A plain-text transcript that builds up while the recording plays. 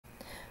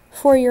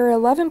For your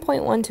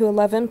 11.1 to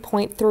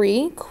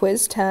 11.3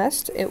 quiz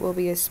test, it will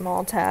be a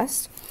small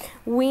test.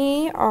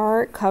 We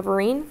are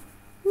covering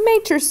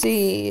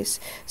matrices.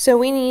 So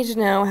we need to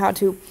know how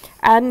to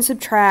add and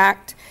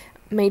subtract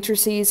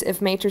matrices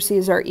if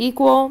matrices are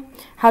equal,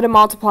 how to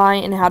multiply,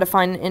 and how to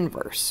find an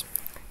inverse.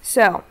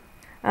 So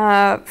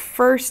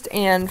first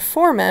and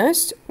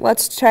foremost,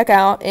 let's check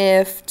out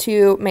if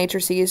two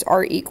matrices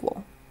are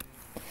equal.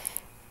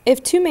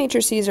 If two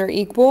matrices are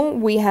equal,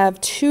 we have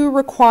two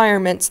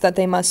requirements that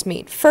they must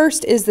meet.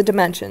 First is the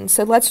dimension.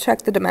 So let's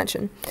check the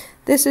dimension.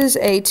 This is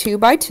a 2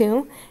 by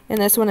 2,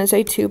 and this one is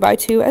a 2 by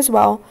 2 as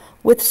well,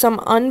 with some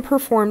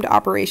unperformed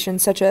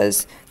operations such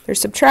as there's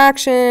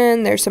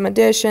subtraction, there's some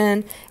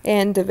addition,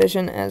 and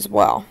division as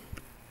well.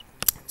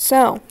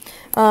 So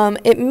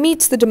it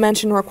meets the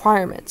dimension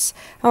requirements.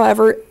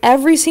 However,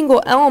 every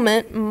single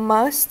element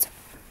must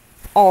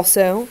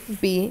also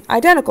be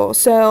identical.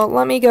 So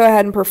let me go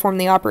ahead and perform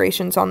the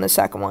operations on the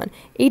second one.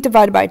 8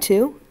 divided by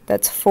 2,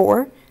 that's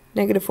 4.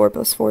 Negative 4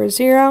 plus 4 is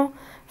 0.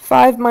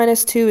 5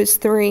 minus 2 is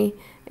 3,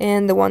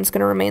 and the 1's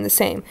going to remain the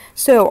same.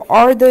 So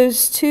are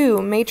those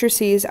two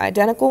matrices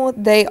identical?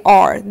 They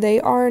are. They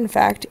are, in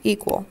fact,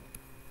 equal.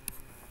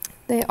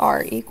 They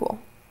are equal.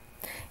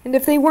 And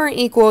if they weren't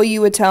equal,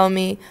 you would tell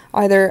me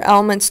either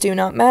elements do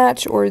not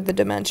match or the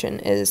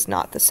dimension is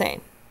not the same.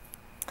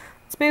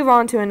 Let's move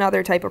on to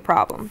another type of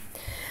problem.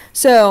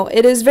 So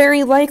it is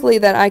very likely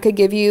that I could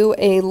give you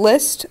a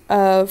list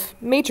of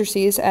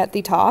matrices at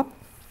the top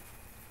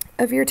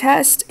of your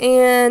test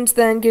and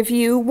then give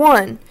you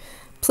one.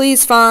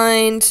 Please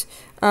find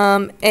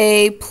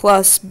A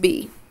plus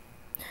B.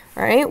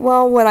 Alright,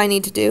 well, what I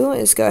need to do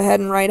is go ahead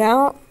and write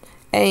out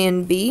A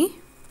and B,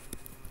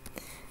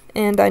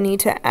 and I need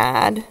to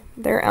add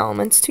their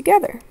elements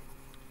together.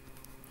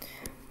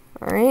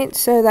 Alright,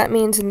 so that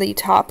means in the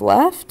top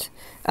left,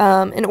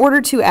 in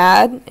order to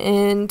add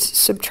and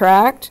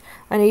subtract,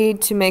 I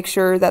need to make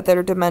sure that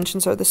their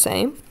dimensions are the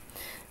same.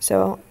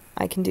 So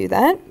I can do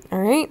that.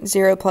 Alright,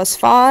 0 plus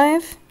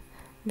 5.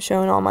 I'm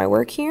showing all my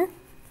work here.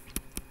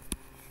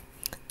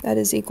 That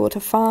is equal to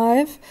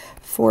 5.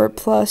 4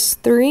 plus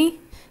 3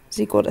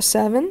 is equal to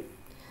 7.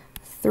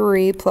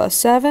 3 plus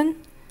 7,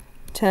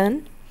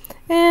 10.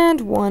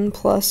 And 1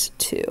 plus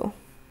 2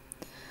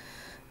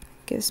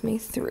 gives me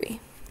 3.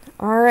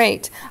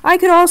 Alright, I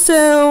could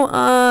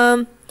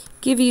also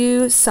give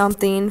you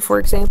something, for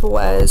example,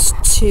 as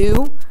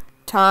 2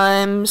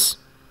 times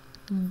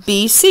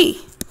BC.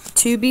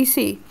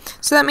 2BC.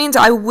 So that means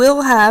I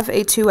will have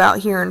a 2 out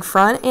here in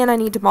front, and I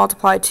need to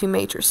multiply two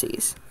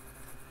matrices.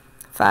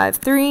 5,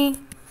 3,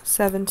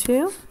 7,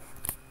 2,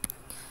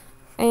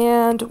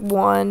 and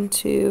 1,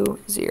 2,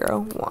 0,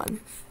 1.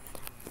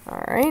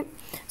 Alright,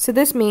 so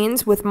this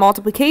means with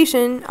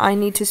multiplication, I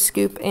need to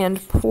scoop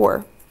and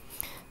pour.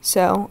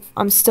 So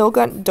I'm still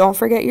going, don't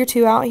forget your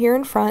 2 out here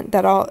in front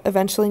that I'll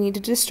eventually need to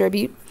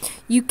distribute.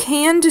 You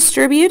can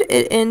distribute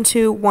it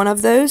into one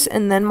of those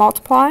and then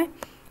multiply.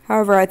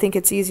 However, I think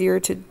it's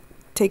easier to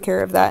take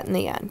care of that in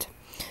the end.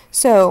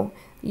 So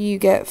you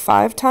get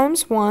 5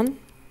 times 1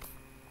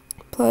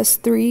 plus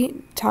 3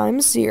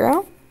 times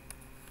 0.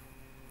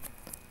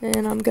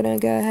 And I'm going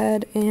to go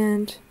ahead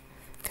and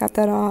cut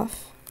that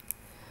off.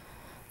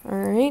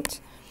 Alright.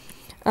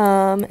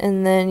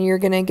 And then you're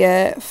going to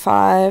get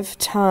 5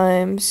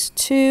 times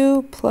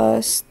 2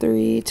 plus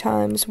 3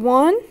 times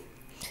 1.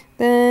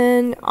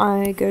 Then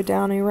I go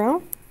down a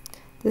row.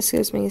 This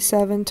gives me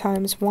 7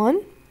 times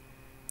 1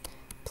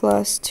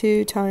 plus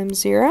 2 times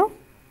 0.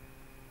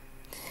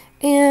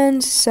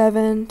 And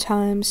 7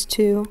 times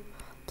 2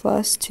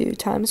 plus 2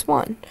 times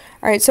 1.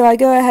 Alright, so I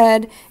go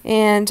ahead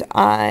and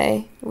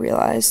I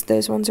realize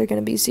those ones are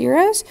going to be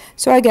zeros.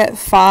 So I get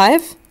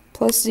 5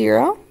 plus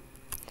 0.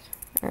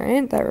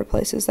 Alright, that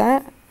replaces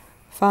that.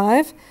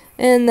 5.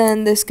 And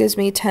then this gives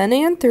me 10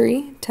 and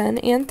 3. 10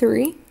 and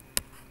 3.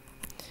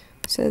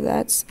 So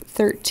that's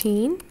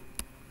 13.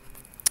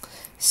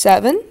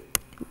 7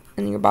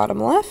 in your bottom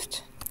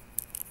left.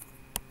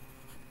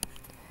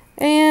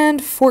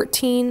 And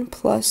 14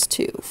 plus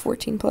 2.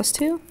 14 plus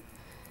 2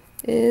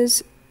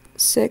 is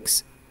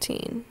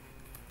 16.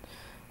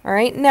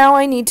 Alright, now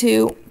I need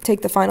to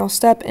take the final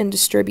step and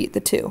distribute the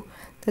 2.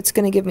 That's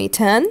going to give me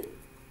 10,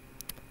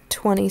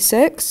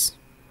 26,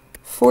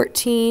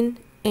 14,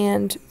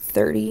 and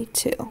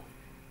 32.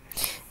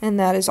 And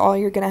that is all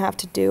you're going to have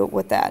to do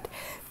with that.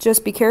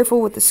 Just be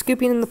careful with the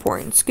scooping and the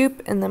pouring.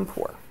 Scoop and then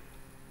pour.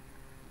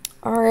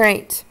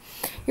 Alright.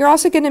 You're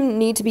also going to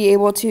need to be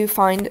able to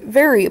find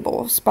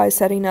variables by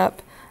setting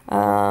up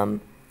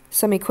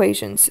some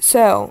equations.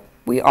 So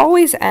we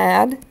always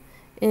add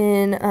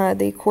in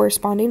the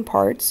corresponding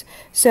parts.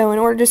 So in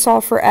order to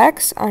solve for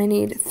x, I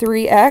need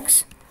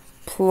 3x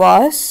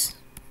plus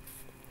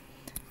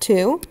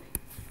 2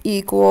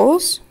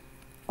 equals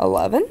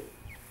 11.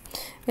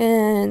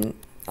 And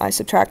I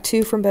subtract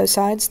 2 from both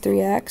sides.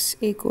 3x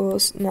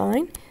equals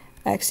 9.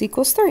 X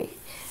equals 3.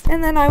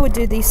 And then I would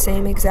do the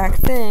same exact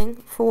thing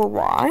for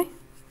y.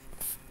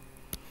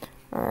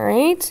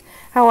 Alright,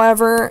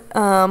 however,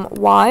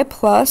 y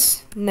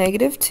plus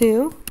negative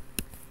 2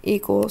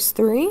 equals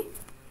 3.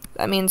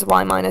 That means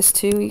y minus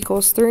 2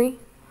 equals 3.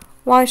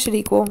 Y should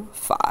equal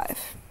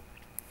 5.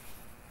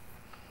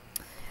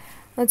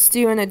 Let's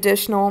do an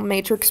additional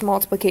matrix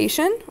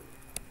multiplication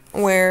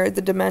where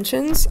the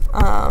dimensions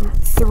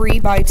 3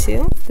 by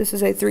 2. This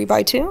is a 3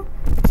 by 2.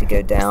 So you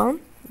go down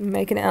and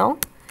make an L.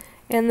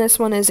 And this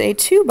one is a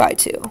 2 by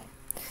 2.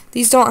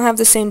 These don't have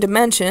the same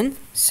dimension,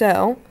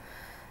 so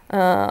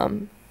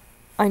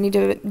I need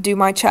to do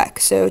my check.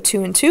 So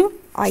 2 and 2,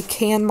 I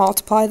can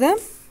multiply them.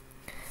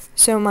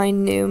 So my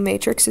new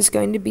matrix is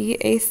going to be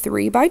a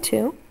 3 by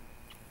 2.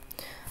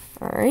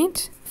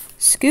 Alright,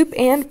 scoop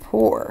and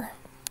pour.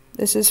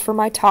 This is for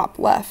my top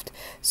left.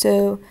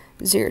 So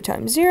 0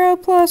 times 0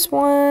 plus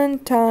 1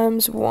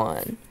 times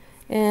 1.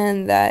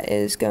 And that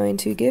is going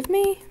to give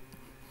me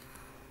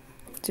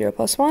 0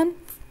 plus 1,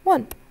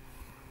 1.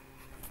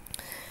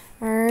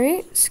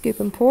 Alright, scoop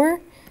and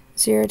pour.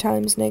 0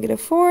 times negative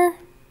 4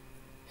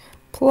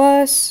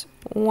 plus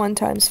 1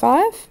 times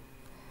 5.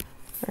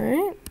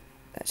 Alright,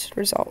 that should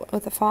result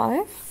with a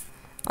 5.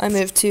 I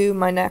move to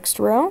my next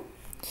row.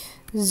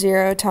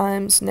 0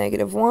 times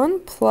negative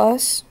 1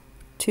 plus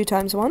 2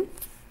 times 1.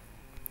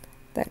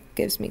 That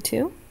gives me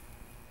 2.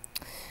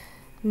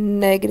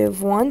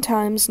 Negative 1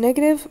 times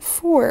negative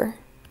 4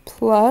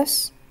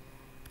 plus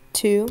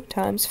 2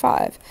 times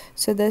 5.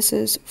 So this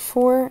is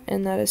 4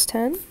 and that is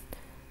 10.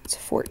 It's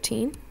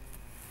 14.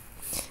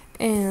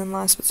 And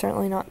last but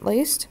certainly not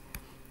least,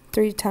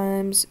 3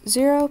 times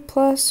 0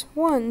 plus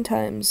 1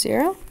 times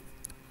 0,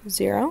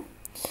 0.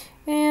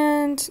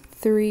 And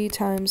 3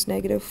 times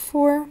negative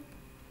 4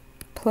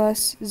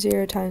 plus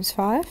 0 times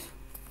 5.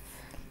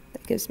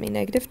 That gives me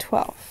negative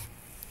 12.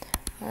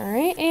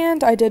 Alright,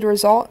 and I did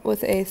result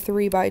with a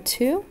 3 by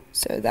 2,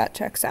 so that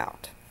checks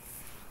out.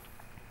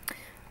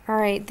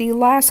 Alright, the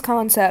last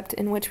concept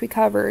in which we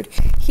covered,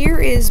 here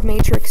is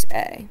matrix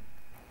A.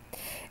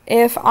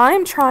 If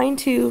I'm trying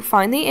to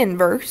find the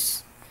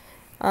inverse,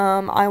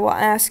 I will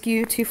ask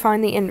you to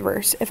find the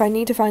inverse. If I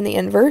need to find the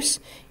inverse,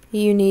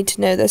 you need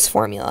to know this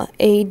formula.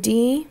 AD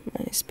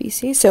minus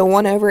BC, so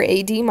 1 over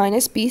AD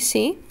minus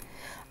BC.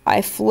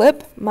 I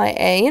flip my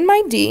A and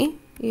my D.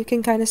 You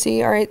can kind of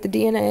see, alright, the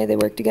D and A, they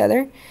work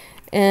together.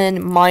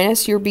 And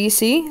minus your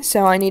BC,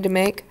 so I need to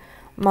make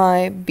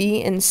my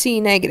B and C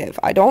negative.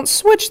 I don't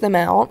switch them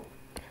out.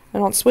 I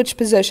don't switch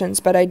positions,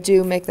 but I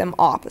do make them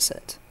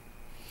opposite.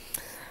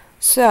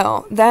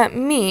 So that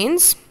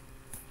means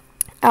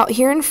out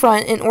here in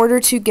front, in order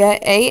to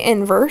get A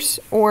inverse,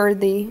 or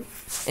the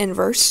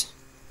inverse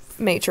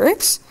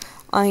matrix,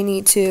 I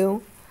need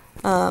to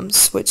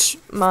switch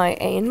my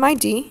A and my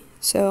D.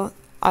 So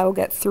I will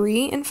get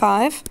 3 and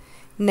 5.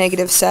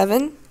 Negative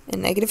 7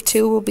 and negative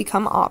 2 will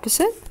become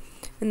opposite.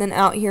 And then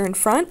out here in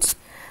front,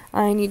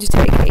 I need to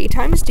take A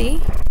times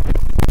D,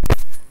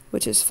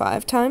 which is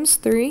 5 times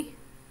 3,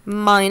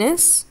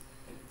 minus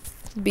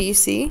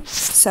BC,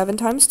 7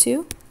 times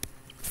 2.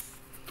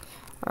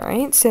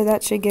 Alright, so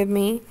that should give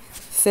me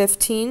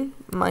 15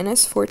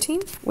 minus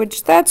 14,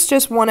 which that's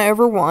just 1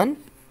 over 1.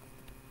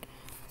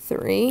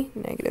 3,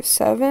 negative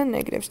 7,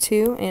 negative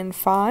 2, and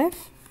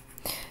 5.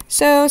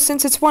 So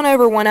since it's 1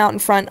 over 1 out in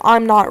front,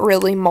 I'm not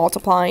really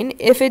multiplying.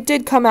 If it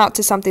did come out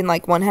to something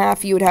like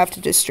 1/2, you would have to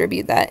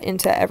distribute that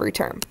into every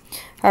term.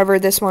 However,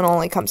 this one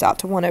only comes out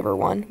to 1 over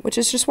 1, which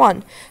is just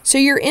 1. So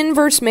your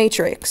inverse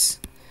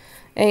matrix,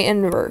 A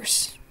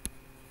inverse,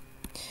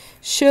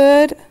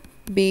 should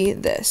be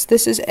this.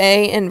 This is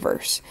A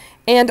inverse.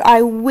 And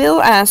I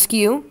will ask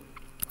you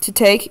to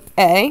take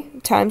A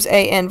times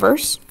A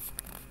inverse.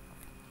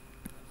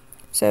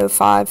 So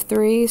 5,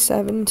 3,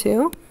 7,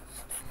 2.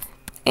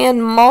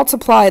 And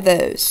multiply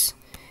those.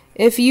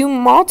 If you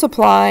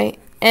multiply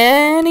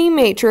any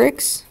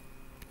matrix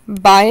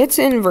by its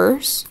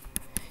inverse,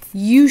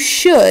 you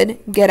should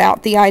get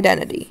out the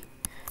identity.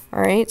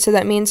 Alright, so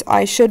that means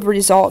I should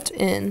result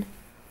in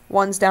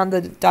 1s down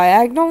the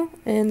diagonal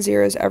and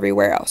 0s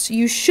everywhere else.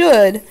 You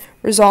should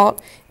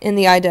result in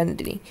the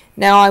identity.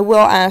 Now I will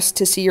ask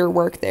to see your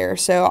work there,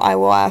 so I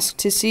will ask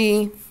to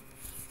see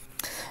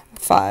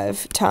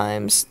 5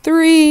 times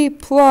 3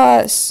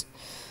 plus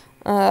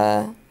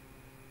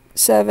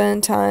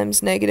 7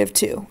 times negative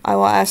 2. I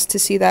will ask to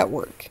see that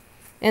work.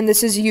 And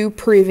this is you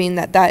proving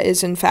that that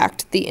is in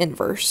fact the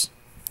inverse.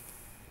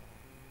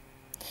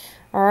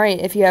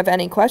 Alright, if you have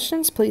any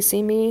questions, please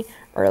see me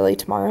early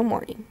tomorrow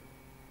morning.